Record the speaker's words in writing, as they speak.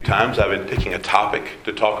times I've been picking a topic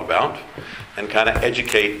to talk about and kind of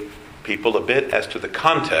educate people a bit as to the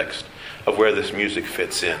context of where this music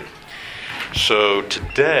fits in. So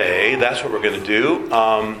today, that's what we're going to do.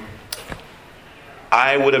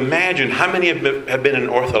 I would imagine, how many have been in an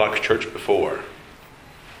Orthodox church before?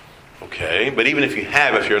 Okay, but even if you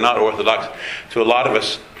have, if you're not Orthodox, to a lot of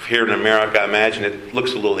us here in America, I imagine it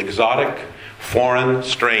looks a little exotic, foreign,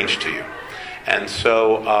 strange to you. And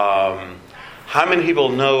so, how many people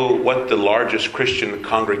know what the largest Christian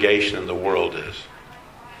congregation in the world is?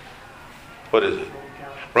 What is it?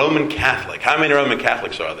 Roman Catholic. How many Roman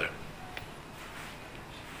Catholics are there?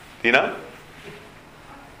 Do you know?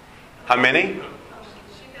 How many?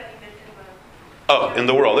 Oh, in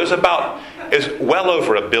the world. There's well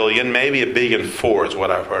over 1 billion, maybe 1.4 billion is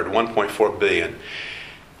what I've heard, 1.4 billion.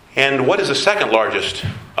 And what is the second largest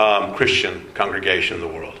Christian congregation in the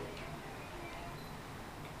world?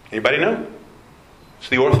 Anybody know? It's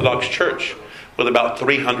the Orthodox Church, with about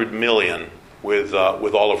 300 million, with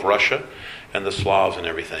all of Russia and the Slavs and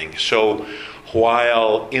everything. So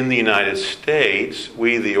while in the United States,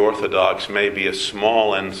 we, the Orthodox, may be a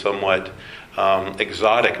small and somewhat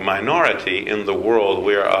exotic minority, in the world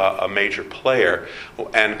we're a major player.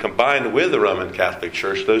 And combined with the Roman Catholic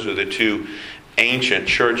Church, those are the two ancient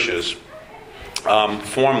churches,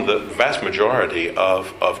 form the vast majority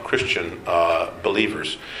of Christian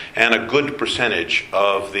believers and a good percentage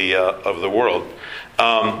of the world.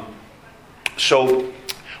 So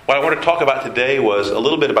what I want to talk about today was a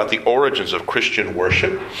little bit about the origins of Christian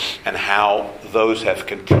worship and how those have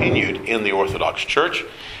continued in the Orthodox Church,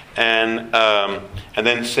 and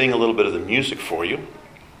then sing a little bit of the music for you.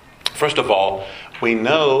 First of all, we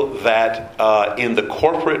know that in the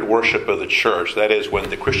corporate worship of the church, that is, when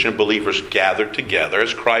the Christian believers gathered together,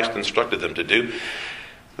 as Christ instructed them to do,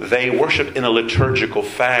 they worshiped in a liturgical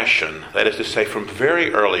fashion. That is to say, from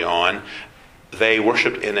very early on, they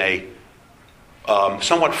worshiped in a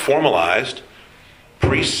somewhat formalized,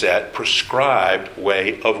 preset, prescribed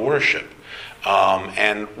way of worship.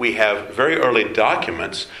 And we have very early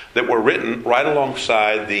documents that were written right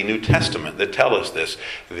alongside the New Testament that tell us this.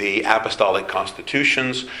 The Apostolic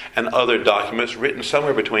Constitutions and other documents written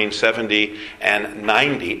somewhere between 70 and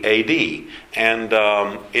 90 A.D. And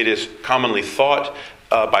it is commonly thought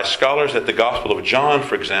by scholars that the Gospel of John,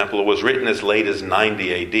 for example, was written as late as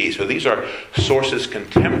 90 A.D. So these are sources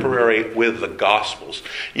contemporary with the Gospels.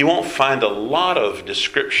 You won't find a lot of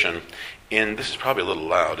description this is probably a little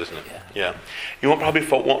loud, isn't it? Yeah. You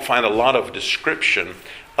won't find a lot of description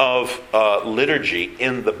of liturgy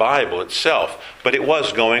in the Bible itself, but it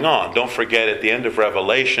was going on. Don't forget, at the end of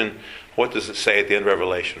Revelation, what does it say at the end of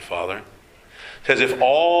Revelation, Father? It says,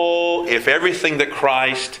 if everything that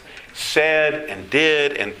Christ said and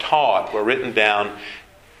did and taught were written down,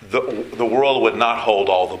 the world would not hold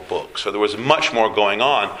all the books. So there was much more going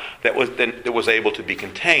on that was able to be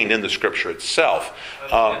contained in the Scripture itself.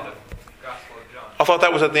 I thought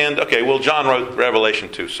that was at the end. Okay, well, John wrote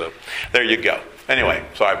Revelation too, so there you go. Anyway,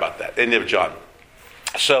 sorry about that. End of John.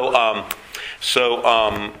 So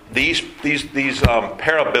these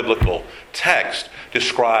parabiblical texts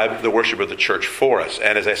describe the worship of the church for us.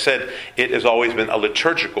 And as I said, it has always been a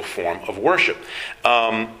liturgical form of worship.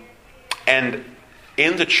 And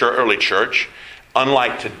in the early church,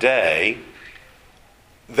 unlike today,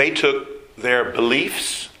 they took their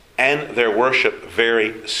beliefs and their worship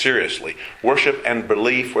very seriously. Worship and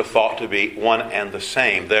belief were thought to be one and the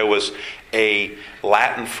same. There was a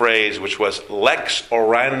Latin phrase which was lex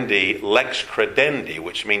orandi, lex credendi,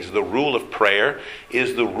 which means the rule of prayer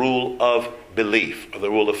is the rule of belief, or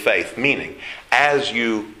the rule of faith, meaning as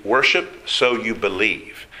you worship, so you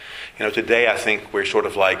believe. Today I think we're sort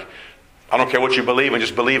of like, I don't care what you believe in,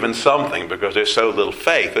 just believe in something, because there's so little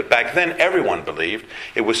faith. But back then, everyone believed.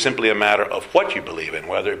 It was simply a matter of what you believe in,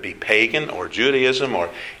 whether it be pagan or Judaism or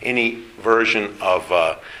any version of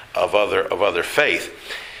other faith.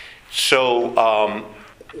 So,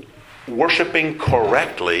 worshiping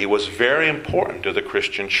correctly was very important to the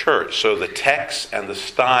Christian church. So the text and the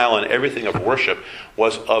style and everything of worship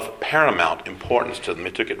was of paramount importance to them.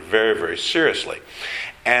 They took it very, very seriously.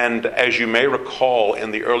 And as you may recall,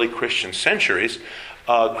 in the early Christian centuries,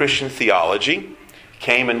 Christian theology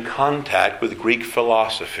came in contact with Greek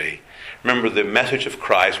philosophy. Remember, the message of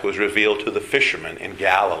Christ was revealed to the fishermen in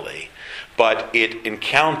Galilee, but it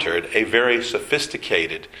encountered a very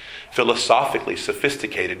philosophically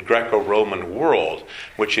sophisticated Greco-Roman world,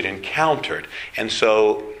 which it encountered. And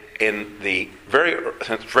so in the very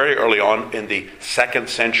early on in the 2nd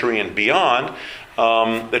century and beyond,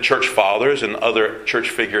 the church fathers and other church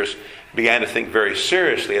figures began to think very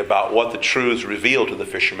seriously about what the truths revealed to the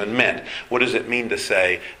fishermen meant. What does it mean to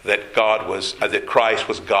say that that Christ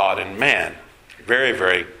was God and man? Very,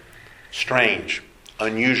 very strange,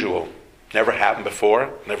 unusual, never happened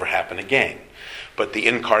before, never happen again. But the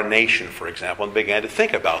incarnation, for example, and began to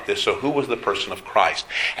think about this. So who was the person of Christ?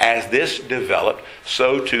 As this developed,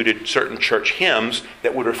 so too did certain church hymns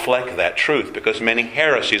that would reflect that truth, because many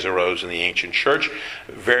heresies arose in the ancient church,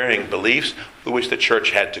 varying beliefs, which the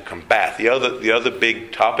church had to combat. The other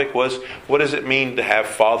big topic was, what does it mean to have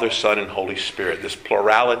Father, Son, and Holy Spirit? This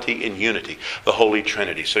plurality in unity, the Holy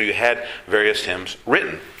Trinity. So you had various hymns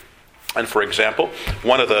written. And for example,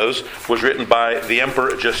 one of those was written by the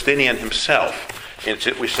Emperor Justinian himself.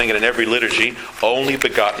 We sing it in every liturgy, Only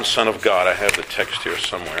Begotten Son of God. I have the text here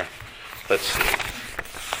somewhere. Let's see.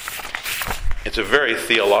 It's a very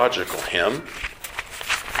theological hymn.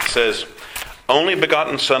 It says, Only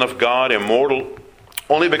begotten Son of God,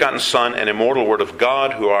 only begotten Son and immortal Word of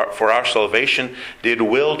God, who for our salvation did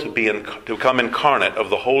will to become incarnate of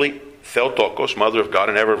the Holy Theotokos, Mother of God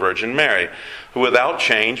and ever Virgin Mary, who without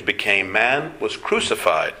change became man, was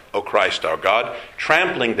crucified, O Christ our God,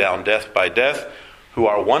 trampling down death by death, who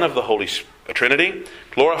are one of the Holy Trinity,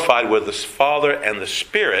 glorified with the Father and the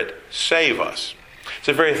Spirit, save us. It's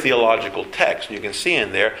a very theological text. You can see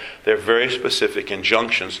in there are very specific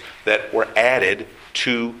injunctions that were added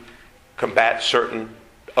to combat certain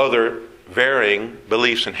other varying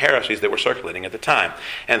beliefs and heresies that were circulating at the time.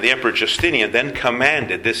 And the Emperor Justinian then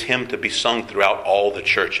commanded this hymn to be sung throughout all the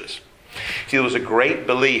churches. See, there was a great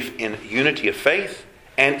belief in unity of faith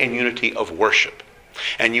and in unity of worship.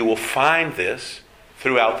 And you will find this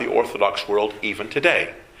throughout the Orthodox world even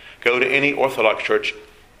today. Go to any Orthodox church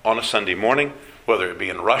on a Sunday morning, whether it be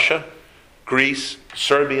in Russia, Greece,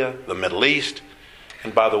 Serbia, the Middle East.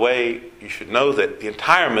 And by the way, you should know that the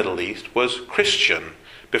entire Middle East was Christian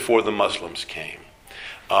before the Muslims came.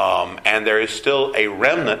 And there is still a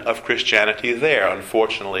remnant of Christianity there.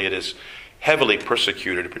 Unfortunately, it is heavily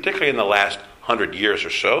persecuted, particularly in the last 100 years or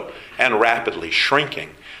so, and rapidly shrinking.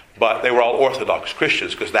 But they were all Orthodox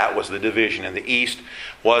Christians, because that was the division. In the East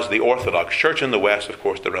was the Orthodox Church, in the West, of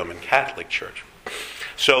course, the Roman Catholic Church.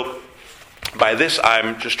 So by this,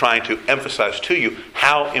 I'm just trying to emphasize to you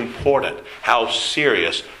how important, how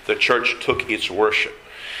serious the church took its worship,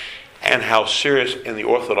 and how serious in the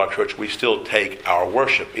Orthodox Church we still take our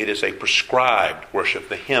worship. It is a prescribed worship.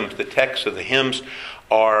 The hymns, the texts of the hymns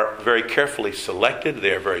are very carefully selected.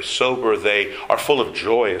 They are very sober. They are full of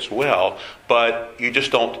joy as well. But you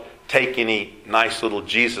just don't take any nice little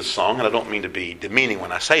Jesus song, and I don't mean to be demeaning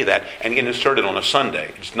when I say that, and insert it on a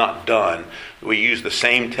Sunday. It's not done. We use the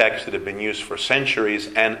same texts that have been used for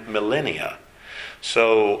centuries and millennia.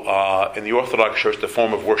 So in the Orthodox Church, the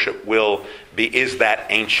form of worship is that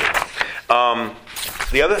ancient.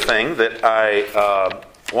 The other thing that I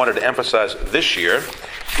wanted to emphasize this year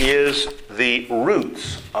is the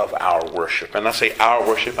roots of our worship. And I say our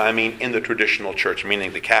worship, I mean in the traditional church,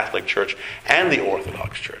 meaning the Catholic Church and the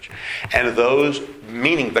Orthodox Church. And those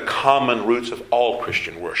meaning the common roots of all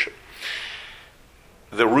Christian worship.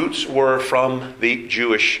 The roots were from the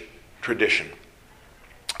Jewish tradition.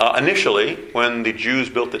 Initially, when the Jews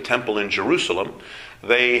built the temple in Jerusalem,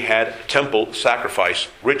 they had temple sacrifice,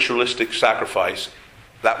 ritualistic sacrifice.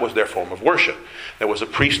 That was their form of worship. There was a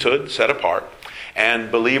priesthood set apart,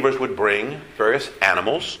 and believers would bring various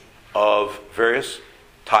animals of various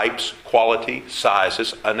types, quality,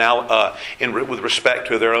 sizes, with respect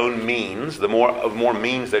to their own means. The more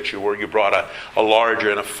means that you were, you brought a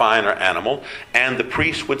larger and a finer animal, and the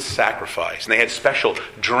priest would sacrifice. And they had special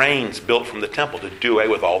drains built from the temple to do away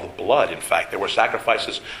with all the blood. In fact, there were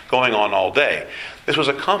sacrifices going on all day. This was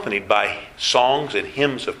accompanied by songs and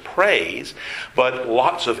hymns of praise, but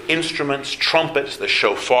lots of instruments, trumpets, the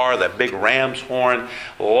shofar, that big ram's horn,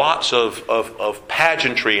 lots of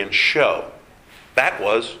pageantry and show. That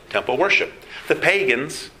was temple worship. The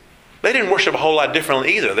pagans, they didn't worship a whole lot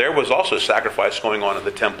differently either. There was also sacrifice going on in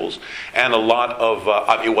the temples, and a lot of,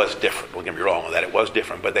 it was different. Don't get me wrong with that, it was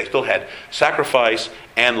different, but they still had sacrifice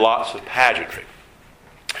and lots of pageantry.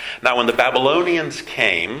 Now, when the Babylonians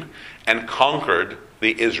came and conquered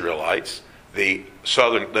the Israelites, the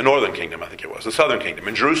northern kingdom, I think it was, the southern kingdom,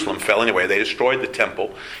 and Jerusalem fell anyway, they destroyed the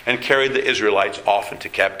temple and carried the Israelites off into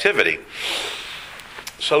captivity.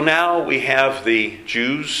 So now we have the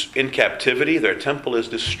Jews in captivity. Their temple is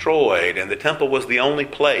destroyed, and the temple was the only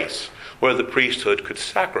place where the priesthood could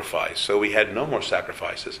sacrifice. So we had no more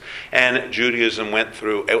sacrifices. And Judaism went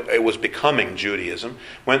through, it was becoming Judaism,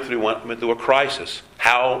 went through a crisis.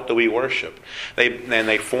 How do we worship?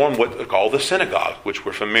 They formed what they call the synagogue, which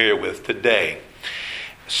we're familiar with today.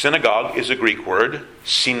 Synagogue is a Greek word,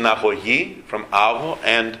 synagogi, from avo,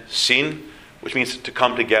 and syn, which means to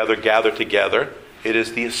come together, gather together. It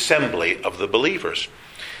is the assembly of the believers.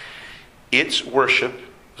 Its worship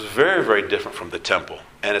is very, very different from the temple.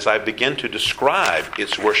 And as I begin to describe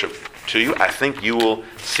its worship to you, I think you will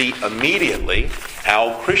see immediately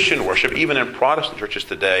how Christian worship, even in Protestant churches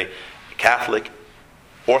today, Catholic,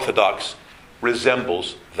 Orthodox,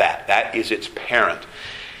 resembles that. That is its parent.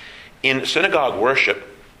 In synagogue worship,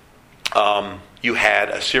 you had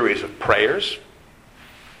a series of prayers,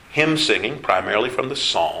 hymn singing, primarily from the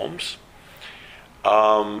Psalms,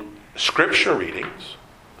 scripture readings,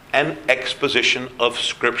 and exposition of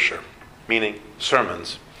scripture, meaning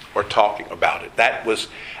sermons or talking about it. That was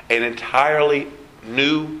an entirely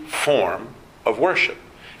new form of worship.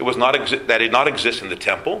 It was not that did not exist in the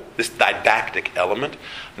temple, this didactic element,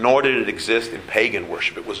 nor did it exist in pagan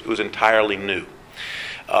worship. It was entirely new.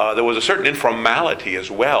 There was a certain informality as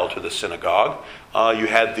well to the synagogue. You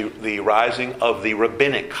had the rising of the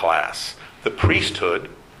rabbinic class. The priesthood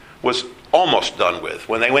was almost done with.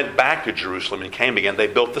 When they went back to Jerusalem and came again, they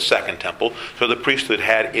built the second temple, so the priesthood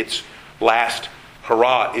had its last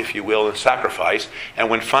hurrah, if you will, in sacrifice. And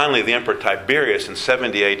when finally the Emperor Tiberius in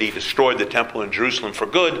 70 AD destroyed the temple in Jerusalem for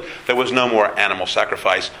good, there was no more animal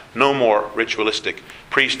sacrifice, no more ritualistic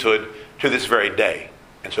priesthood to this very day.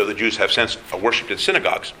 And so the Jews have since worshipped in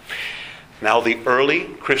synagogues. Now the early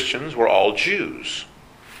Christians were all Jews,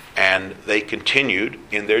 and they continued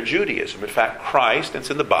in their Judaism. In fact, Christ, and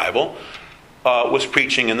it's in the Bible, was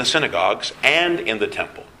preaching in the synagogues and in the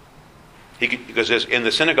temple. Because in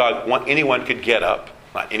the synagogue, anyone could get up,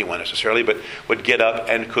 not anyone necessarily, but would get up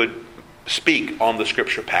and could speak on the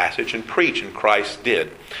scripture passage and preach, and Christ did.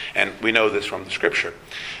 And we know this from the scripture.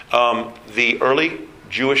 The early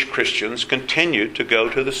Jewish Christians continued to go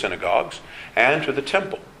to the synagogues and to the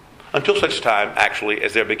temple until such time, actually,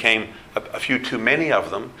 as there became a few too many of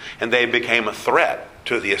them, and they became a threat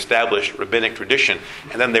to the established rabbinic tradition,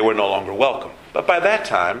 and then they were no longer welcome. But by that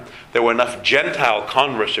time, there were enough Gentile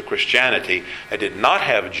converts to Christianity that did not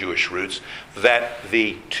have Jewish roots that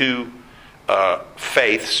the two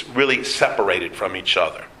faiths really separated from each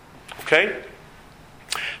other. Okay?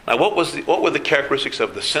 Now, what were the characteristics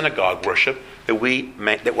of the synagogue worship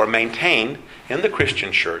that were maintained in the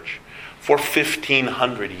Christian church for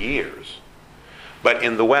 1,500 years? But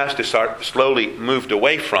in the West, it slowly moved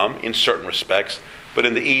away from, in certain respects, but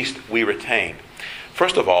in the East, we retained.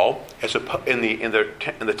 First of all, in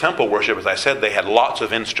the temple worship, as I said, they had lots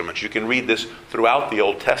of instruments. You can read this throughout the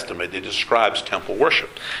Old Testament. It describes temple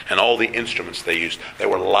worship and all the instruments they used. There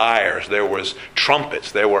were lyres, there was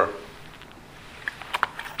trumpets, there were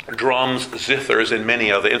drums, zithers, and many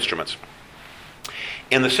other instruments.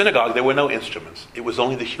 In the synagogue, there were no instruments. It was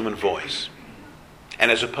only the human voice. And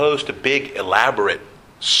as opposed to big, elaborate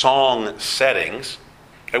song settings,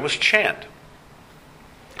 there was chant.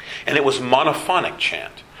 And it was monophonic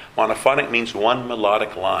chant. Monophonic means one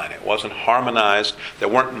melodic line. It wasn't harmonized. There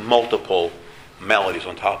weren't multiple melodies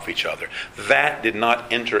on top of each other. That did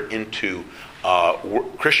not enter into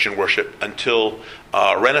Christian worship until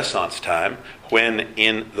Renaissance time, when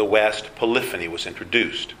in the West polyphony was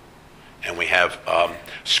introduced. And we have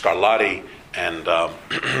Scarlatti and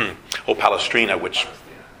Palestrina, which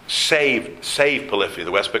saved polyphony in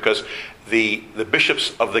the West, because the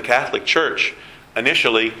bishops of the Catholic Church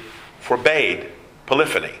initially forbade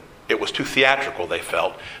polyphony. It was too theatrical, they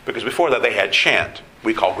felt, because before that they had chant,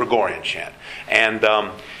 we call Gregorian chant. And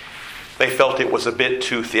they felt it was a bit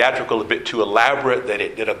too theatrical, a bit too elaborate, that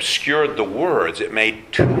it obscured the words. It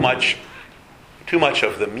made too much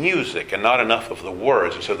of the music and not enough of the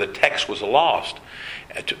words, and so the text was lost.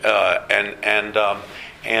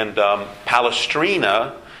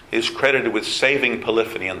 Palestrina is credited with saving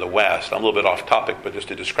polyphony in the West. I'm a little bit off topic, but just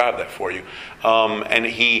to describe that for you. And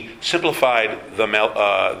he simplified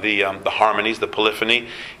the harmonies, the polyphony.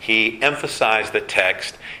 He emphasized the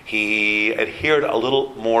text. He adhered a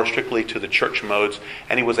little more strictly to the church modes,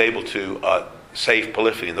 and he was able to save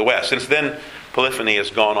polyphony in the West. Since then, polyphony has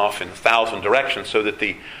gone off in 1,000 directions, so that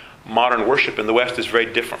the modern worship in the West is very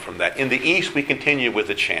different from that. In the East, we continue with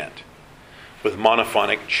the chant, with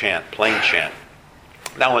monophonic chant, plain chant.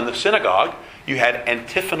 Now, in the synagogue, you had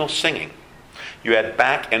antiphonal singing. You had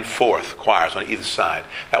back and forth choirs on either side.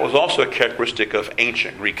 That was also a characteristic of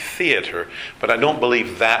ancient Greek theater, but I don't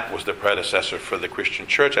believe that was the predecessor for the Christian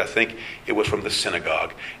church. I think it was from the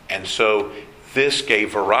synagogue. And so This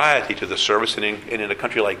gave variety to the service, and in a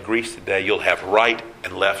country like Greece today, you'll have right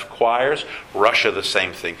and left choirs. Russia, the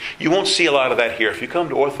same thing. You won't see a lot of that here. If you come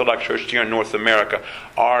to Orthodox Church here in North America,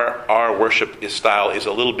 our worship style is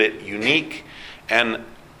a little bit unique and,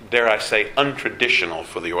 dare I say, untraditional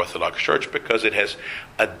for the Orthodox Church, because it has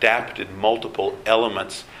adapted multiple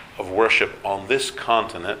elements of worship on this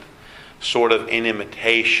continent, sort of in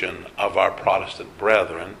imitation of our Protestant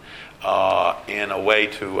brethren, in a way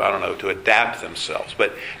to adapt themselves.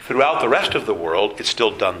 But throughout the rest of the world, it's still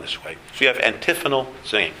done this way. So you have antiphonal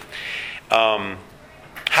singing.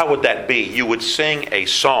 How would that be? You would sing a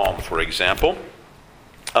psalm, for example,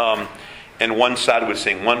 and one side would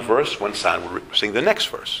sing one verse, one side would sing the next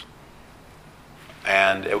verse.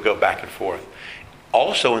 And it would go back and forth.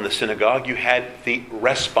 Also in the synagogue, you had the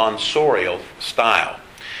responsorial style,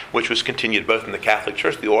 which was continued both in the Catholic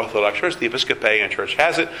Church, the Orthodox Church, the Episcopalian Church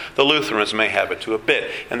has it, the Lutherans may have it to a bit.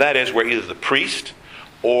 And that is where either the priest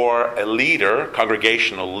or a leader,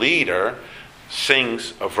 congregational leader,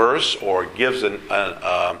 sings a verse or gives an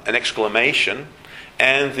exclamation,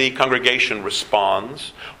 and the congregation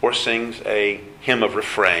responds or sings a hymn of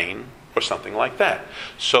refrain or something like that.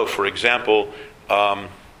 So, for example,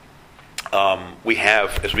 we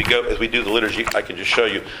have, as we do the liturgy, I can just show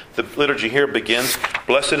you. The liturgy here begins,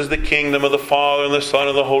 "Blessed is the kingdom of the Father and the Son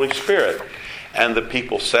and the Holy Spirit." And the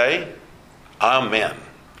people say, "Amen."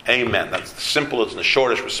 Amen. That's the simplest and the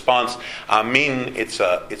shortest response. Amen, it's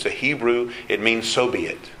a Hebrew. It means so be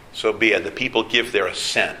it. So be it. The people give their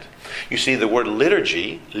assent. You see, the word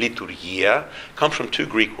liturgy, liturgia, comes from two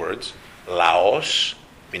Greek words, laos,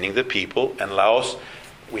 meaning the people, and laos,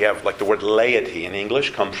 we have like the word laity in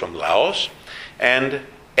English, comes from laos, and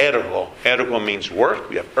ergo. Ergo means work.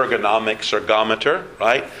 We have ergonomics, ergometer,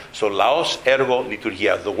 right? So laos, ergo,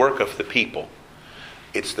 liturgia, the work of the people.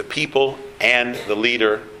 It's the people and the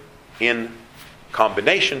leader in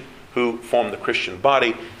combination who form the Christian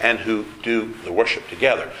body and who do the worship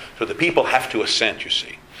together. So the people have to assent, you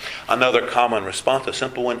see. Another common response, a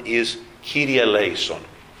simple one, is Kyrie eleison,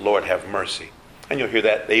 Lord have mercy. And you'll hear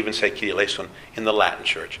that. They even say Kyrie eleison in the Latin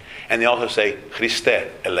Church. And they also say Christe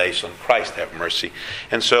eleison, Christ have mercy.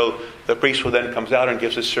 And so the priest will then comes out and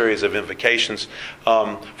gives a series of invocations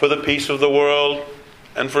for the peace of the world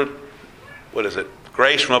and for,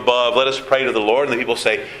 grace from above. Let us pray to the Lord. And the people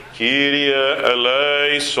say Kyrie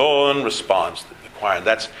eleison, responds the choir. And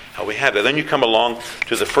that's how we have it. Then you come along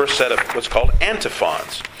to the first set of what's called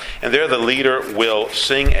antiphons. And there the leader will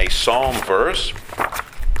sing a psalm verse,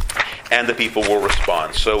 and the people will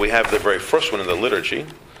respond. So we have the very first one in the liturgy.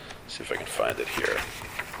 Let's see if I can find it here.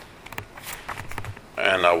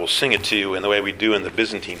 And I will sing it to you in the way we do in the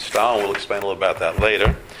Byzantine style. We'll explain a little about that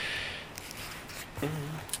later.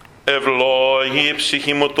 Ευλόγη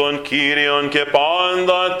ψυχή μου τον Κύριον και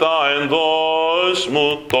πάντα τα ενδός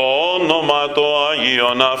μου το όνομα το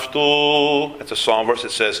Αγίον αυτού. That's a psalm verse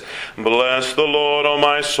that says, "Bless the Lord, O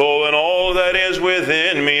my soul, and all that is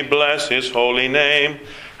within me, bless his holy name."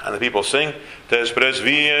 And the people sing, "Τες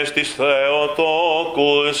πρεσβείες της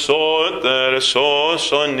Θεοτόκου εσώτερ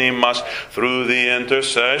σώσον ημάς, through the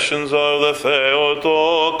intercessions of the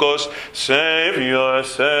Theotokos, Savior,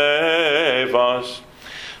 save us."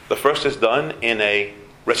 The first is done in a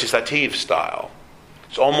recitative style.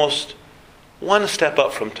 It's almost one step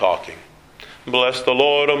up from talking. Bless the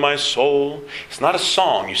Lord, O my soul. It's not a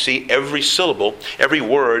song. You see, every syllable, every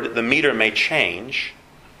word, the meter may change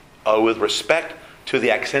with respect to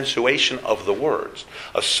the accentuation of the words.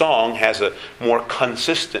 A song has a more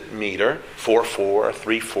consistent meter, 4/4,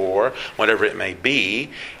 3/4, whatever it may be.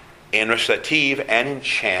 In recitative and in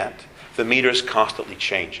chant, the meter is constantly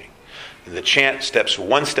changing. The chant steps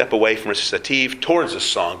one step away from recitative towards the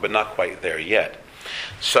song, but not quite there yet.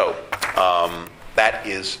 So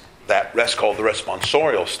that's called the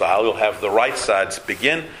responsorial style. You'll have the right sides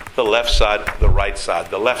begin, the left side, the right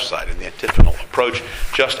side, the left side, in the antiphonal approach,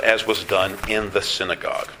 just as was done in the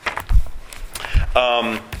synagogue.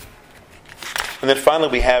 And then finally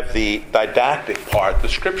we have the didactic part, the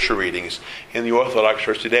scripture readings. In the Orthodox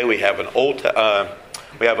Church today we have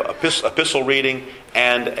we have an epistle reading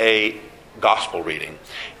and a gospel reading.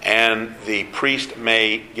 And the priest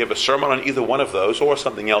may give a sermon on either one of those or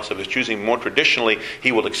something else of his choosing. More traditionally,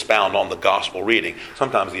 he will expound on the gospel reading,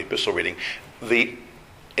 sometimes the epistle reading.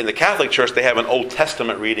 In the Catholic Church, they have an Old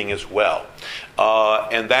Testament reading as well.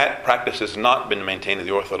 And that practice has not been maintained in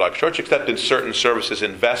the Orthodox Church, except in certain services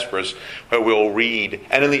in Vespers, where we'll read,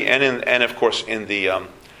 and of course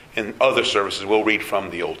in other services, we'll read from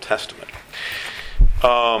the Old Testament.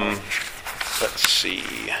 Let's see.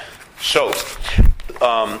 So,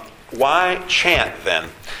 why chant then?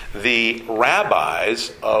 The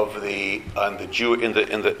rabbis of when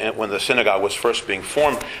the synagogue was first being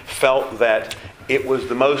formed felt that it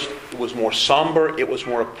was more somber, it was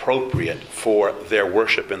more appropriate for their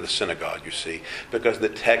worship in the synagogue, you see, because the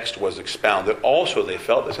text was expounded. Also, they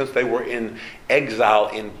felt that since they were in exile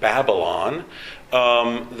in Babylon,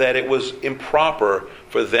 that it was improper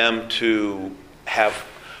for them to have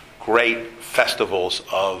great festivals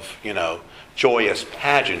of, joyous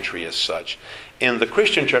pageantry as such. In the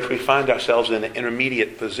Christian church, we find ourselves in an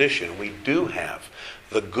intermediate position. We do have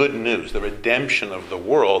the good news, the redemption of the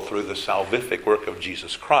world through the salvific work of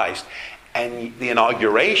Jesus Christ, and the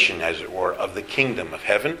inauguration, as it were, of the kingdom of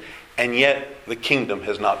heaven, and yet the kingdom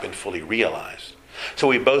has not been fully realized. So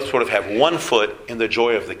we both sort of have one foot in the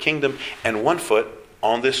joy of the kingdom and one foot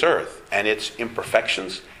on this earth, and its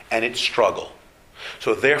imperfections and its struggle.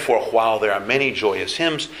 So therefore, while there are many joyous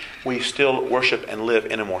hymns, we still worship and live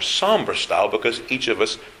in a more somber style because each of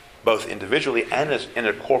us, both individually and as in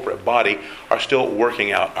a corporate body, are still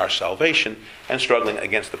working out our salvation and struggling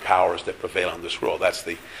against the powers that prevail in this world. That's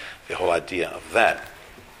the whole idea of that.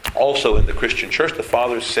 Also in the Christian church, the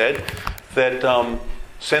fathers said that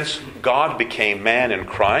since God became man in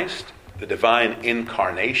Christ, the divine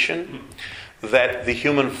incarnation, that the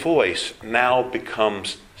human voice now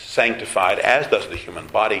becomes sanctified, as does the human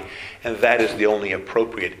body, and that is the only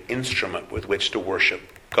appropriate instrument with which to worship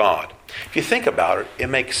God. If you think about it, it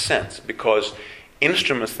makes sense, because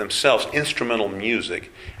instruments themselves, instrumental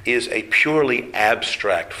music, is a purely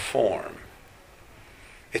abstract form.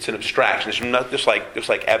 It's an abstraction. It's not just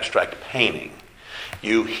like abstract painting.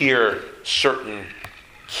 You hear certain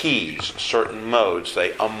keys, certain modes,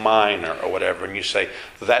 say a minor or whatever, and you say,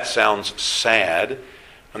 that sounds sad,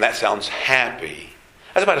 and that sounds happy.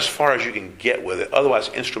 That's about as far as you can get with it. Otherwise,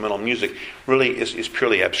 instrumental music really is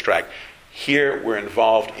purely abstract. Here we're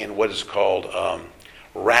involved in what is called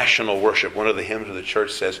rational worship. One of the hymns of the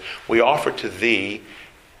church says, we offer to thee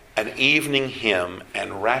an evening hymn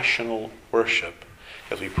and rational worship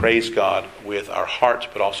as we praise God with our hearts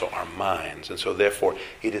but also our minds. And so therefore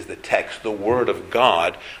it is the text, the Word of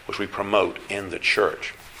God, which we promote in the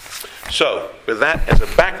church. So with that as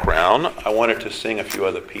a background, I wanted to sing a few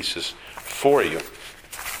other pieces for you.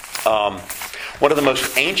 One of the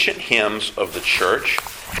most ancient hymns of the church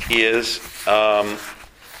is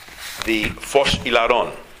the Fos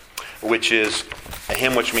Ilaron, which is a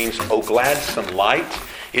hymn which means, O gladsome light.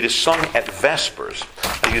 It is sung at Vespers.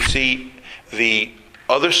 You see, the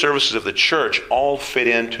other services of the church all fit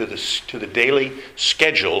into the daily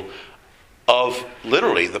schedule of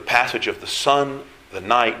literally the passage of the sun, the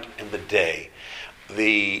night, and the day.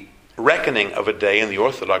 The reckoning of a day in the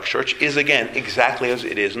Orthodox Church is, again, exactly as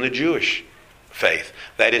it is in the Jewish faith.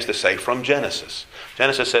 That is to say, from Genesis.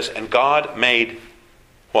 Genesis says, and God made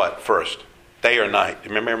what first? Day or night?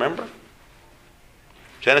 Remember?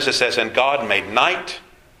 Genesis says, and God made night,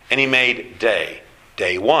 and he made day.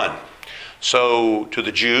 Day one. So, to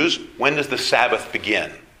the Jews, when does the Sabbath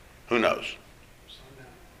begin? Who knows?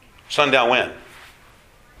 Sundown when?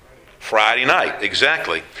 Friday night,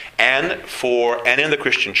 exactly. And in the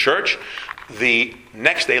Christian church, the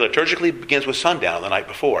next day liturgically begins with sundown the night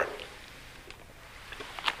before.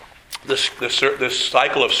 This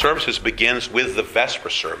cycle of services begins with the Vesper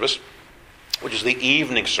service, which is the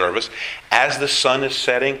evening service, as the sun is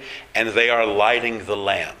setting and they are lighting the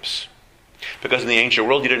lamps. Because in the ancient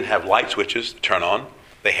world, you didn't have light switches to turn on.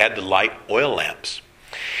 They had to light oil lamps.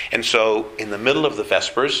 And so, in the middle of the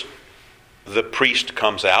Vespers, the priest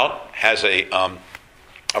comes out, has a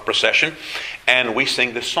procession, and we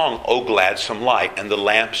sing this song, O Gladsome Light, and the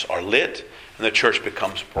lamps are lit, and the church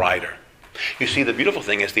becomes brighter. You see, the beautiful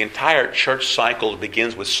thing is the entire church cycle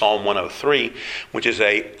begins with Psalm 103, which is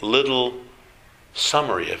a little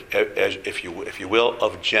summary, if you will,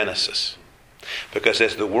 of Genesis. Because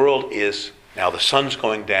as the world is, now the sun's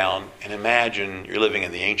going down, and imagine you're living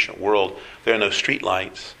in the ancient world, there are no street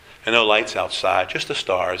lights, there are no lights outside, just the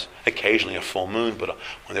stars, occasionally a full moon, but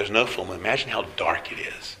when there's no full moon, imagine how dark it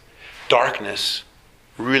is. Darkness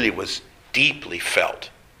really was deeply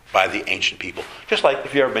felt by the ancient people. Just like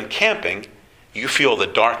if you've ever been camping, you feel the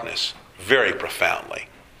darkness very profoundly.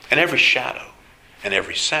 And every shadow and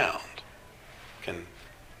every sound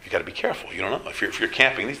you got to be careful. You don't know. If you're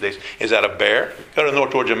camping these days, is that a bear? Go to the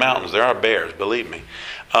North Georgia mountains. There are bears, believe me.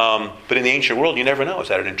 But in the ancient world, you never know. Is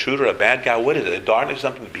that an intruder, a bad guy? What is it? A darkness is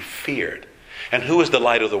something to be feared. And who is the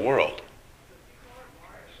light of the world?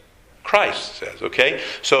 Christ says, okay?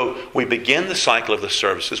 So we begin the cycle of the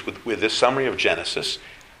services with this summary of Genesis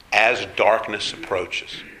as darkness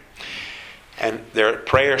approaches. And there are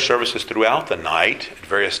prayer services throughout the night at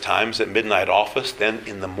various times, at midnight office, then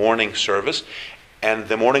in the morning service. And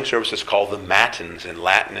the morning service is called the Matins in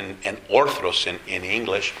Latin and Orthros in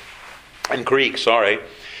English, and Greek, sorry.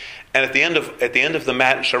 And at the end of the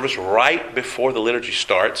Matin service, right before the liturgy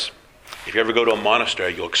starts, if you ever go to a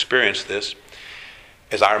monastery, you'll experience this.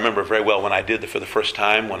 As I remember very well when I did it for the first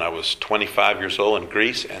time when I was 25 years old in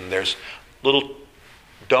Greece, and there's a little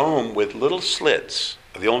dome with little slits,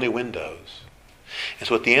 the only windows. And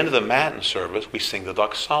so at the end of the Matin service, we sing the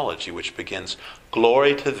doxology, which begins,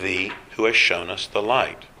 "Glory to thee who has shown us the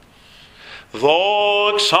light."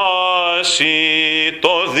 Δόξα σοι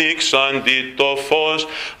το δείξαντι το φως,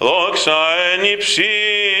 δόξα εν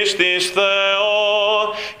υψής της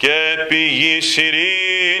Θεό, και πηγής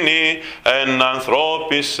ειρήνη εν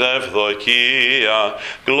ανθρώπης ευδοκία.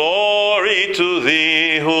 Glory to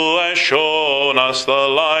thee who has shown us the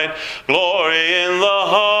light, glory in the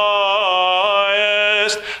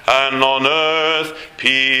highest, and on earth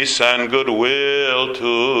peace and goodwill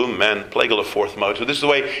to men. Plagal of fourth mode. So this is the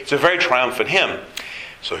way, it's a very triumphant hymn.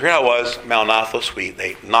 So here I was, Maranatha Suite.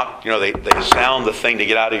 They knock, they sound the thing to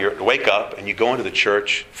get out of your, wake up, and you go into the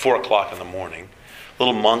church, 4 o'clock in the morning.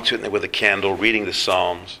 Little monks sitting there with a candle, reading the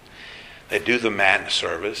Psalms. They do the Matin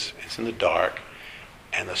service. It's in the dark,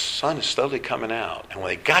 and the sun is slowly coming out. And when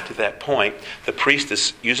they got to that point, the priest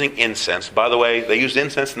is using incense. By the way, they used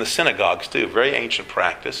incense in the synagogues too, very ancient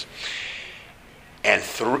practice. And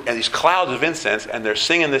these clouds of incense, and they're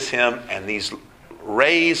singing this hymn, and these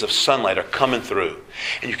rays of sunlight are coming through.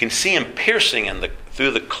 And you can see him piercing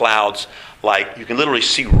through the clouds, like you can literally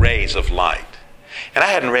see rays of light. And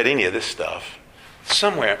I hadn't read any of this stuff.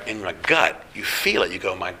 Somewhere in my gut, you feel it. You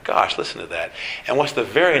go, my gosh, listen to that. And what's the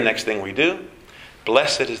very next thing we do?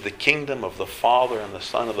 Blessed is the kingdom of the Father and the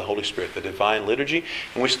Son of the Holy Spirit, the divine liturgy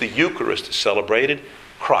in which the Eucharist is celebrated.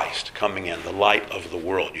 Christ coming in, the light of the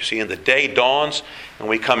world. You see, and the day dawns and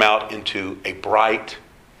we come out into a bright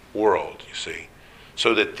world, you see.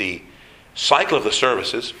 So that the cycle of the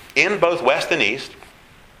services in both West and East,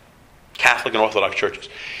 Catholic and Orthodox churches,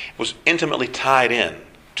 was intimately tied in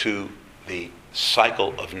to the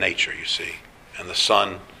cycle of nature, you see, and the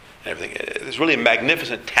sun and everything. It's really a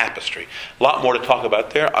magnificent tapestry. A lot more to talk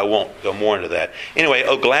about there. I won't go more into that. Anyway,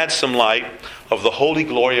 O gladsome light of the holy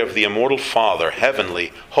glory of the immortal Father,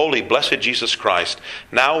 heavenly, holy, blessed Jesus Christ,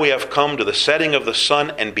 now we have come to the setting of the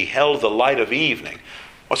sun and beheld the light of evening.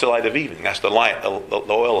 What's the light of evening? That's the light, the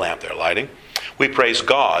oil lamp they're lighting. We praise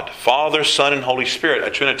God, Father, Son, and Holy Spirit,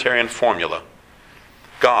 a Trinitarian formula.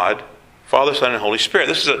 God, Father, Son, and Holy Spirit.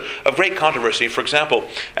 This is a great controversy. For example,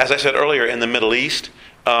 as I said earlier, in the Middle East,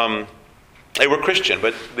 they were Christian,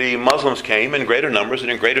 but the Muslims came in greater numbers and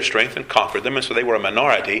in greater strength and conquered them, and so they were a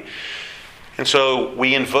minority. And so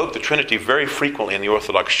we invoke the Trinity very frequently in the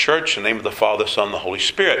Orthodox Church, in the name of the Father, Son, and the Holy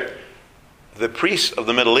Spirit. The priests of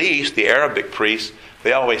the Middle East, the Arabic priests,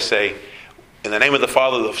 they always say, in the name of the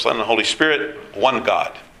Father, the Son, and the Holy Spirit, one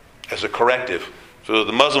God, as a corrective. So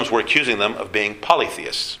the Muslims were accusing them of being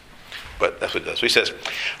polytheists. But that's what it does. So he says,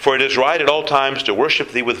 for it is right at all times to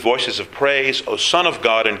worship thee with voices of praise, O Son of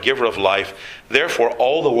God and giver of life. Therefore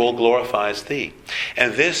all the world glorifies thee.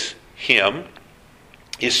 And this hymn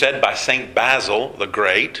is said by St. Basil the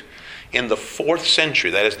Great in the 4th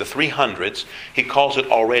century, that is the 300s. He calls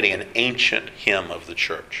it already an ancient hymn of the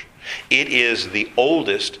church. It is the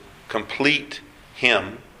oldest complete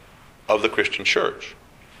hymn of the Christian church,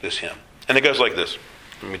 this hymn. And it goes like this.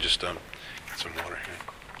 Let me just get some water here.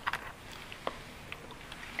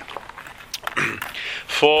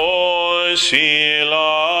 Φως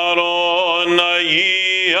ηλάρων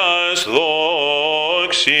Αγίας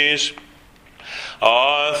δόξης,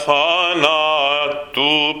 αθανάτου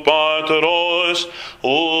Πατρός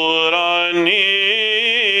ουρανίου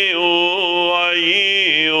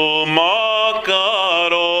Αγίου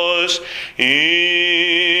Μακαρός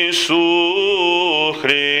Ιησού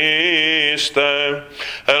Χριστέ,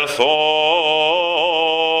 ελθόντες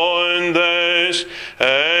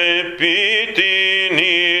επί την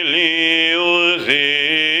ηλίου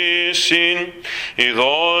δύσιν,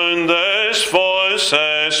 ειδώντες φως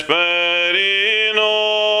εσπερινών,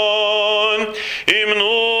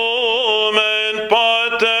 υμνούμεν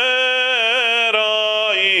Πατέρα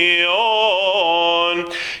Υιόν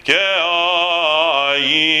και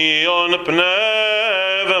Αγίον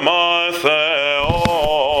Πνεύμα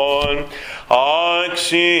Θεόν,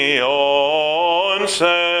 αξιών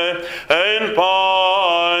σε εν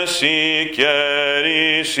πάση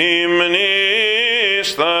καιρής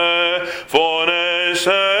υμνήστε φωνές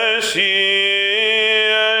εσύες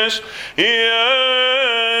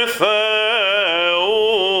Ιε Θεού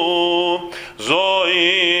ζωήν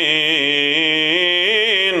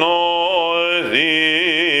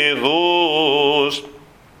οδηδούς.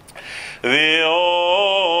 Dio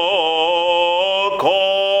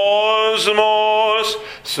cosmos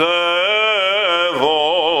se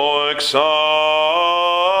voxasi.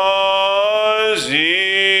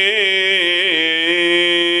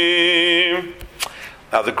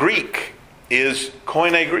 Now the Greek is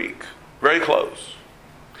Koine Greek, very close,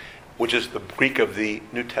 which is the Greek of the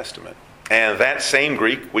New Testament. And that same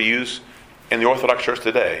Greek we use in the Orthodox Church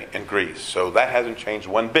today in Greece. So that hasn't changed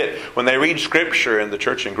one bit. When they read Scripture in the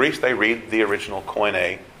church in Greece, they read the original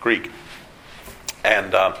Koine Greek.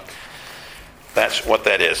 And that's what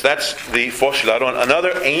that is. That's the Phosilaron.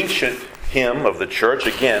 Another ancient hymn of the church.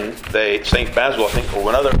 Again, St. Basil, I think, or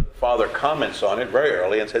another father comments on it very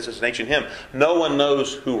early and says it's an ancient hymn. No one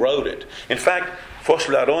knows who wrote it. In fact,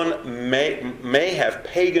 Phosilaron may have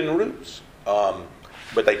pagan roots.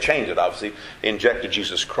 But they changed it, obviously. They injected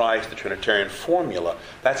Jesus Christ, the Trinitarian formula.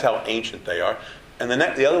 That's how ancient they are. And then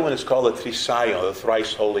the other one is called the Trisaio, the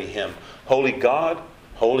thrice holy hymn. Holy God,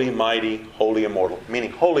 holy mighty, holy immortal.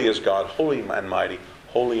 Meaning holy is God, holy and mighty,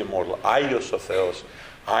 holy immortal. Aios o Theos,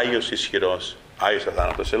 Aios ischiros, Aios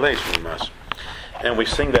athanatos eleisimas. And we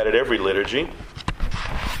sing that at every liturgy.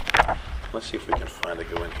 Let's see if we can find it.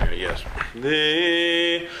 Go in here. Yes.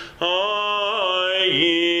 De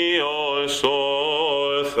Aios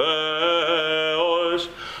o Theos,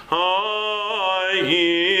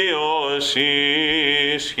 Aios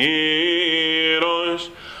ischiros,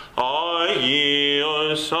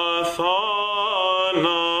 Aios athanatos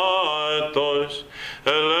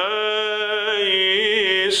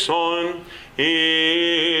eleison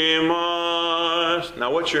imas.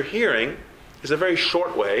 Now what you're hearing is a very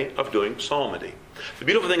short way of doing psalmody. The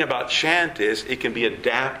beautiful thing about chant is it can be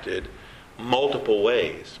adapted multiple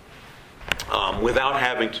ways without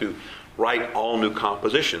having to write all new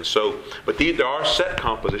compositions. But there are set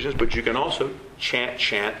compositions, but you can also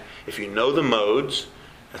chant if you know the modes.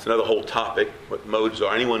 That's another whole topic, what modes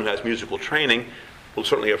are. Anyone who has musical training will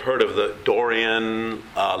certainly have heard of the Dorian,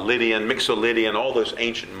 Lydian, Mixolydian, all those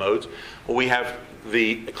ancient modes. Well, we have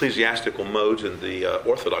the ecclesiastical modes in the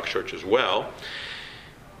Orthodox Church as well.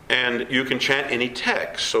 And you can chant any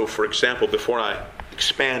text. So, for example, before I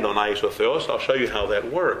expand on Aios o Theos, I'll show you how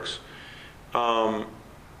that works.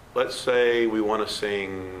 Let's say we want to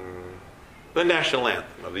sing the national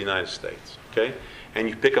anthem of the United States, okay? And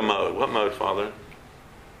you pick a mode. What mode, Father?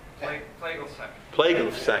 Plagal second.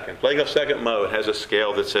 Plagal second. Plagal second mode has a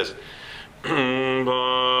scale that says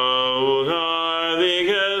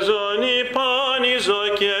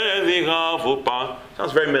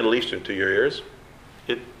sounds very Middle Eastern to your ears.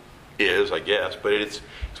 It is, I guess, but it's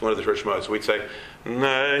one of the church modes. So we'd say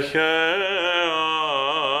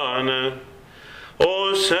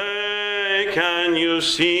oh, say, can you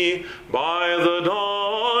see by the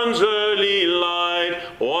dawn's early light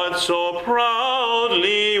what so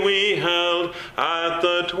proudly we held at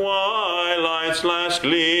the twilight's last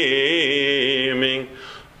gleaming?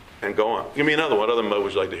 And go on. Give me another one. What other mode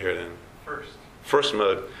would you like to hear it in? First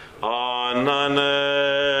mode.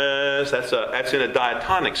 Ananes. That's in a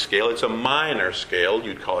diatonic scale. It's a minor scale,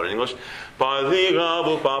 you'd call it in English. It's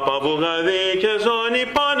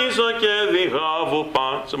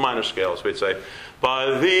a minor scale, so we'd say,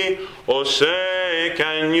 by thee, O say,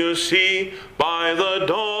 can you see by the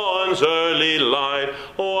dawn's early light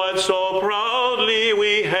what so proudly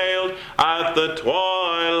we hailed at the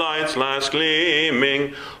twilight's last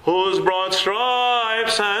gleaming, whose broad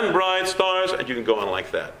stripes and bright stars, and you can go on like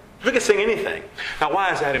that. We can sing anything. Now, why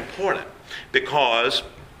is that important? Because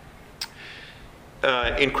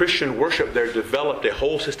in Christian worship, there developed a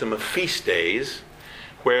whole system of feast days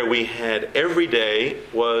where we had every day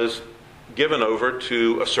was given over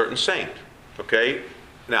to a certain saint. Okay?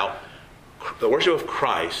 Now, the worship of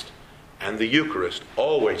Christ and the Eucharist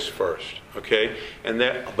always first. Okay? And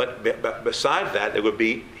but beside that, there would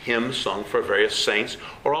be hymns sung for various saints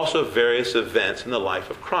or also various events in the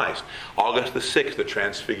life of Christ. August the 6th, the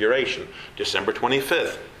Transfiguration. December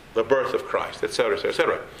 25th, the birth of Christ, etc., etc.,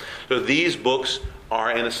 etc. So these books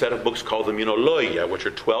are in a set of books called the Mnenologia, which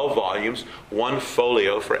are 12 volumes, one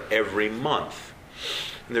folio for every month.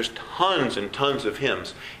 And there's tons and tons of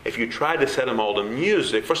hymns. If you tried to set them all to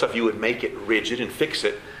music, first off, you would make it rigid and fix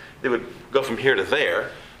it. They would go from here to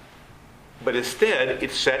there. But instead,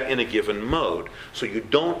 it's set in a given mode. So you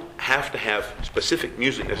don't have to have specific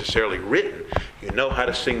music necessarily written. You know how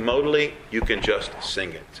to sing modally, you can just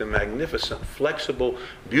sing it. It's a magnificent, flexible,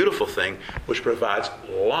 beautiful thing which provides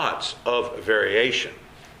lots of variation.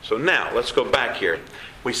 So now, let's go back here.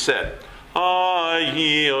 We said,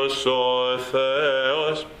 Aios o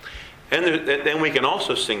Theos. And then we can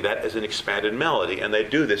also sing that as an expanded melody. And they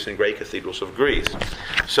do this in great cathedrals of Greece.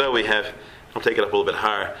 So we have I'll take it up a little bit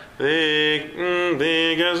higher.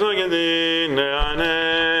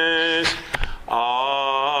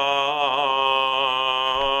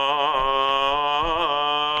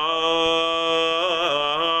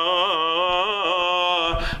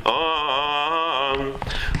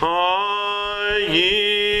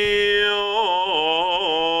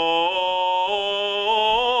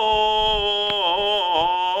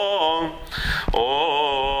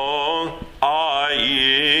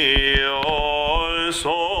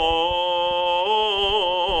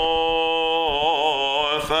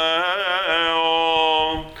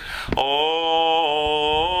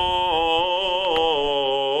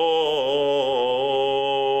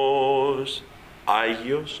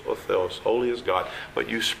 Agios or Theos, holy is God, but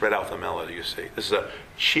you spread out the melody, you see. This is a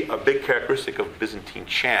big characteristic of Byzantine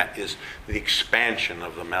chant is the expansion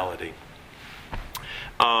of the melody.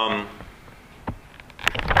 And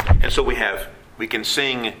so we can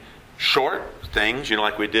sing short things,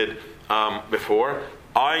 like we did before.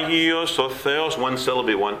 Agios or Theos, one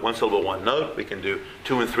syllable, one note. We can do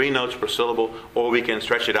 2 and 3 notes per syllable, or we can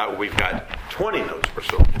stretch it out where we've got 20 notes per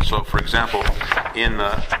syllable. So, for example,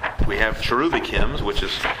 we have cherubic hymns, which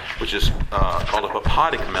is called a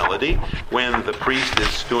papadic melody, when the priest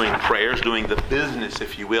is doing prayers, doing the business,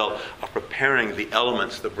 if you will, of preparing the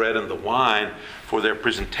elements, the bread and the wine, for their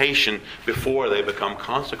presentation before they become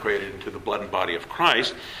consecrated into the blood and body of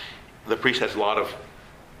Christ. The priest has a lot of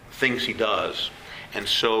things he does, and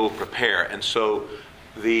so prepare. And so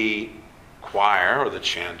the choir or the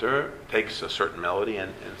chanter takes a certain melody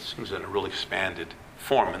and sings in a really expanded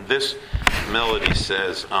form. And this melody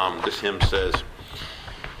says, this hymn says,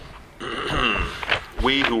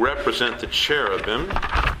 we who represent the cherubim,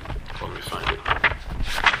 let me find it.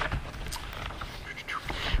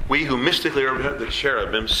 We who mystically represent the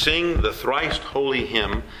cherubim sing the thrice holy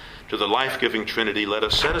hymn to the life-giving Trinity. Let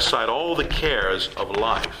us set aside all the cares of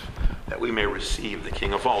life that we may receive the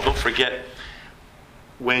King of all. Don't forget,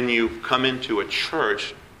 when you come into a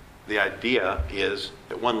church, the idea is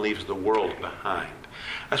that one leaves the world behind.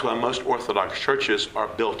 That's why most Orthodox churches are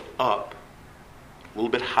built up a little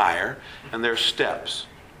bit higher, and there are steps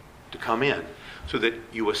to come in so that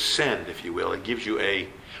you ascend, if you will. It gives you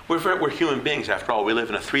we're human beings, after all. We live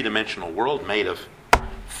in a three-dimensional world made of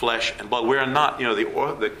flesh and blood. We're not,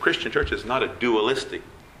 the Christian church is not a dualistic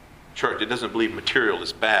church. It doesn't believe material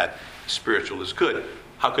is bad, spiritual is good.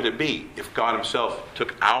 How could it be? If God himself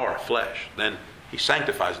took our flesh, then he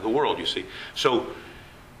sanctifies the world, you see. So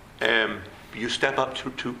you step up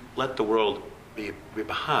to let the world be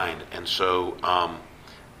behind. And so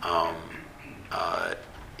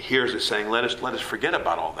here's it saying, let us forget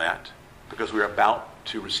about all that, because we're about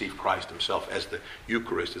to receive Christ himself as the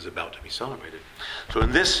Eucharist is about to be celebrated. So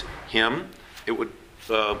in this hymn, it would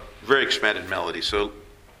very expanded melody. So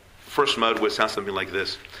first mode would sound something like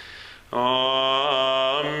this.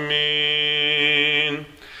 Amen.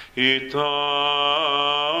 Ita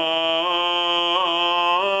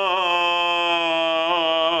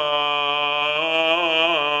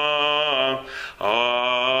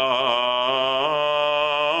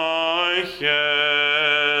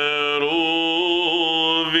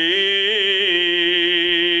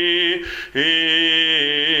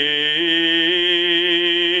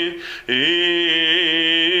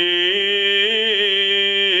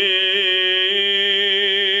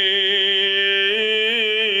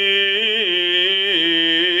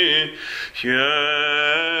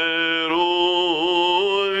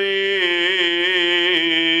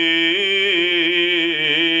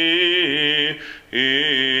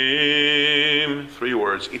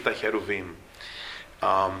cheruvim,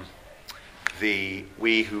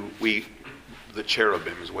 the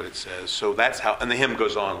cherubim is what it says. So that's how, and the hymn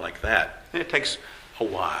goes on like that. And it takes a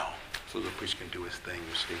while so the priest can do his thing,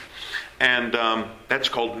 you see. And that's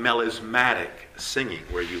called melismatic singing,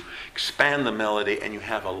 where you expand the melody and you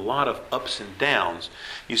have a lot of ups and downs.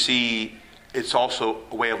 You see, it's also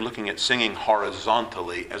a way of looking at singing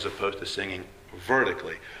horizontally as opposed to singing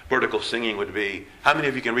vertically. Vertical singing would be, how many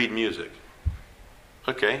of you can read music?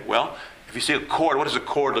 Okay, well, if you see a chord, what does a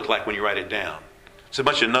chord look like when you write it down? It's a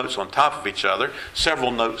bunch of notes on top of each other,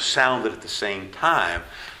 several notes sounded at the same time.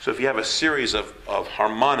 So if you have a series of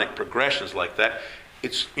harmonic progressions like that,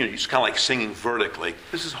 it's kind of like singing vertically.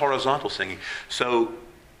 This is horizontal singing. So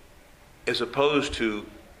as opposed to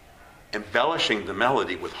embellishing the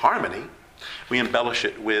melody with harmony, we embellish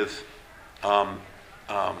it with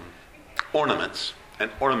ornaments and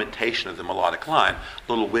ornamentation of the melodic line,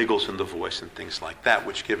 little wiggles in the voice and things like that,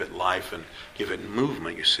 which give it life and give it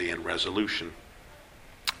movement, you see, and resolution.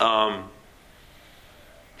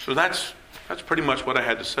 So that's pretty much what I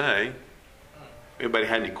had to say. Anybody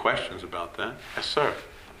had any questions about that? Yes, sir.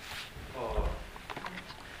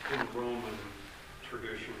 In Roman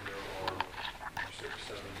tradition, there are 6,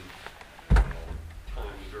 7 times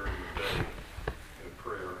during the day in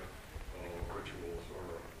prayer rituals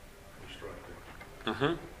are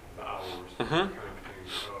constructed. Hours, that kind of thing.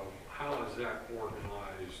 How is that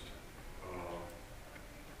organized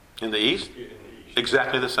In the East? in the East?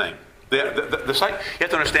 Exactly the same. The cycle, you have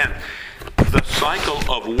to understand, the cycle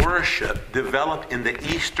of worship developed in the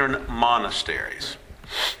Eastern monasteries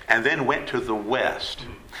and then went to the West.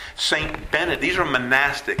 Saint Benedict, these are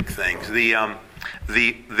monastic things. The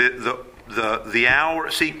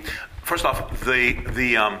hour. See, first off,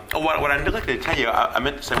 what I'd like to tell you, I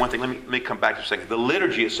meant to say one thing. Let me come back to a second. The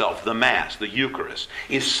liturgy itself, the Mass, the Eucharist,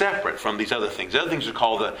 is separate from these other things. The other things are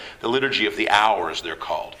called the liturgy of the hours. They're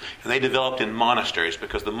called, and they developed in monasteries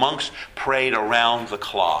because the monks prayed around the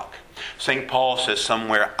clock. St. Paul says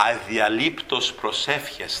somewhere, "Adialiptos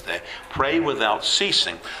prosephieste," pray without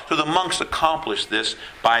ceasing. So the monks accomplished this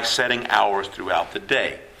by setting hours throughout the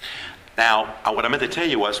day. Now, what I meant to tell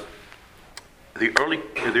you was, the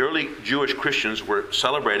early Jewish Christians were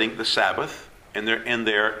celebrating the Sabbath in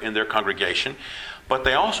their congregation, but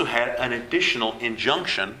they also had an additional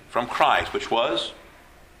injunction from Christ, which was,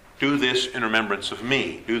 do this in remembrance of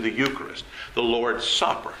me. Do the Eucharist, the Lord's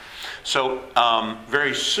Supper. So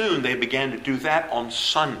very soon they began to do that on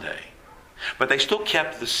Sunday. But they still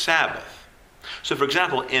kept the Sabbath. So for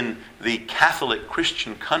example, in the Catholic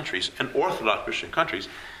Christian countries and Orthodox Christian countries,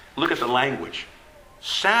 look at the language.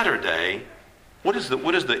 Saturday, what is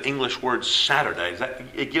the English word Saturday?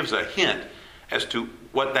 It gives a hint as to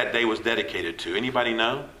what that day was dedicated to. Anybody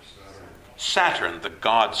know? Saturn, the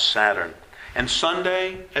god Saturn. And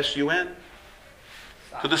Sunday, S-U-N?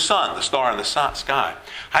 To the sun, the star in the sky.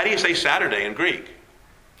 How do you say Saturday in Greek?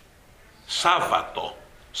 Sábado,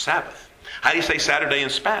 Sabbath. How do you say Saturday in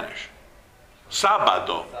Spanish?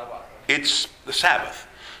 Sábado. It's the Sabbath.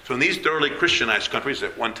 So in these early Christianized countries,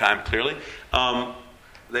 at one time clearly,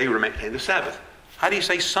 they maintained the Sabbath. How do you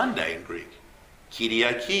say Sunday in Greek?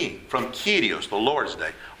 Kyriaki, from Kyrios, the Lord's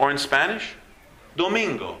Day. Or in Spanish?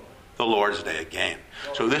 Domingo, the Lord's Day again.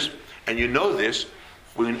 So this, and you know this,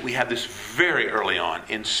 we have this very early on.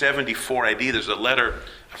 In 74 AD, there's a letter,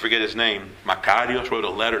 I forget his name, Macarius wrote a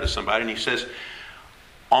letter to somebody, and he says,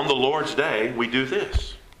 on the Lord's Day, we do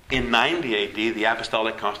this. In 90 AD, the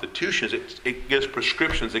Apostolic Constitutions, it gives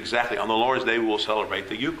prescriptions exactly. On the Lord's Day, we will celebrate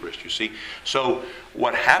the Eucharist, you see. So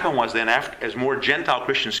what happened was then, as more Gentile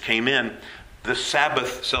Christians came in, the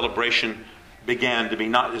Sabbath celebration began to be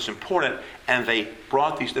not as important, and they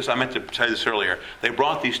brought I meant to tell you this earlier, they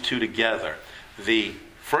brought these two together. The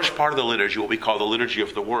first part of the liturgy, what we call the liturgy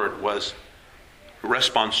of the Word, was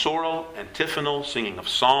responsoral, antiphonal, singing of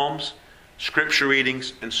psalms, scripture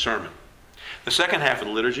readings, and sermon. The second half of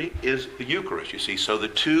the liturgy is the Eucharist, you see. So the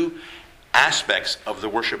two aspects of the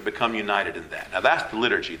worship become united in that. Now that's the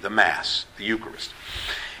liturgy, the Mass, the Eucharist.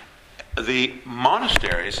 The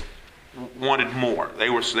monasteries wanted more. They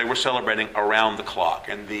were celebrating around the clock.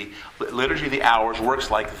 And the liturgy of the hours works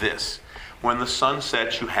like this. When the sun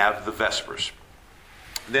sets, you have the Vespers.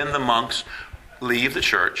 Then the monks leave the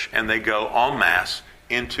church and they go en masse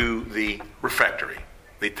into the refectory,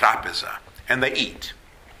 the trapeza, and they eat.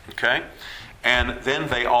 Okay? And then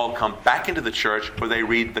they all come back into the church where they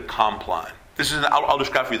read the Compline. I'll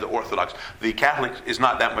describe for you the Orthodox. The Catholic is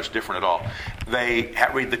not that much different at all. They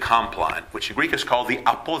read the Compline, which in Greek is called the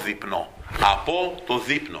apodipno.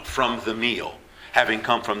 Apodipno, from the meal, having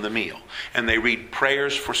come from the meal. And they read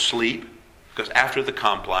prayers for sleep, because after the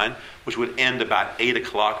Compline, which would end about 8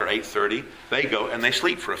 o'clock or 8:30, they go and they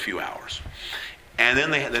sleep for a few hours. And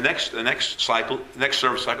then the next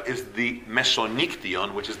service cycle is the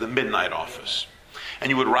Mesonychtion, which is the midnight office.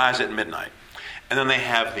 And you would rise at midnight. And then they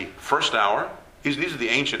have the first hour. These are the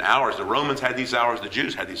ancient hours. The Romans had these hours. The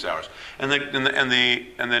Jews had these hours. And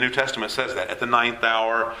the New Testament says that at the 9th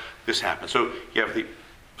hour, this happens. So you have the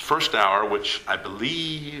first hour, which I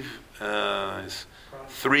believe is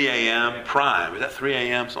 3 a.m. prime. Is that 3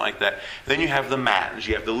 a.m.? Something like that. Then you have the matins.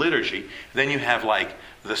 You have the liturgy. Then you have like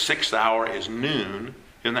the 6th hour is noon.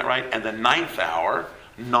 Isn't that right? And the 9th hour,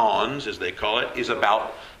 nons as they call it, is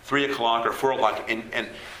about 3 o'clock or 4 o'clock. And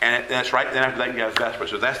that's right. Then after that you have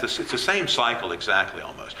Vespers. So it's the same cycle exactly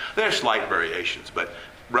almost. There are slight variations, but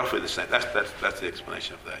roughly the same. That's the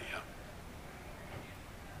explanation of that, yeah.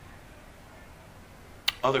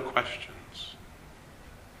 Other questions?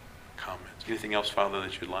 Comments? Anything else, Father,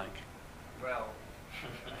 that you'd like? Well,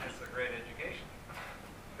 it's a great education.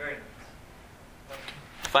 Very nice.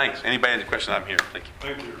 Thanks. Anybody has any questions? I'm here. Thank you.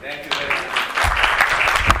 Thank you. Thank you.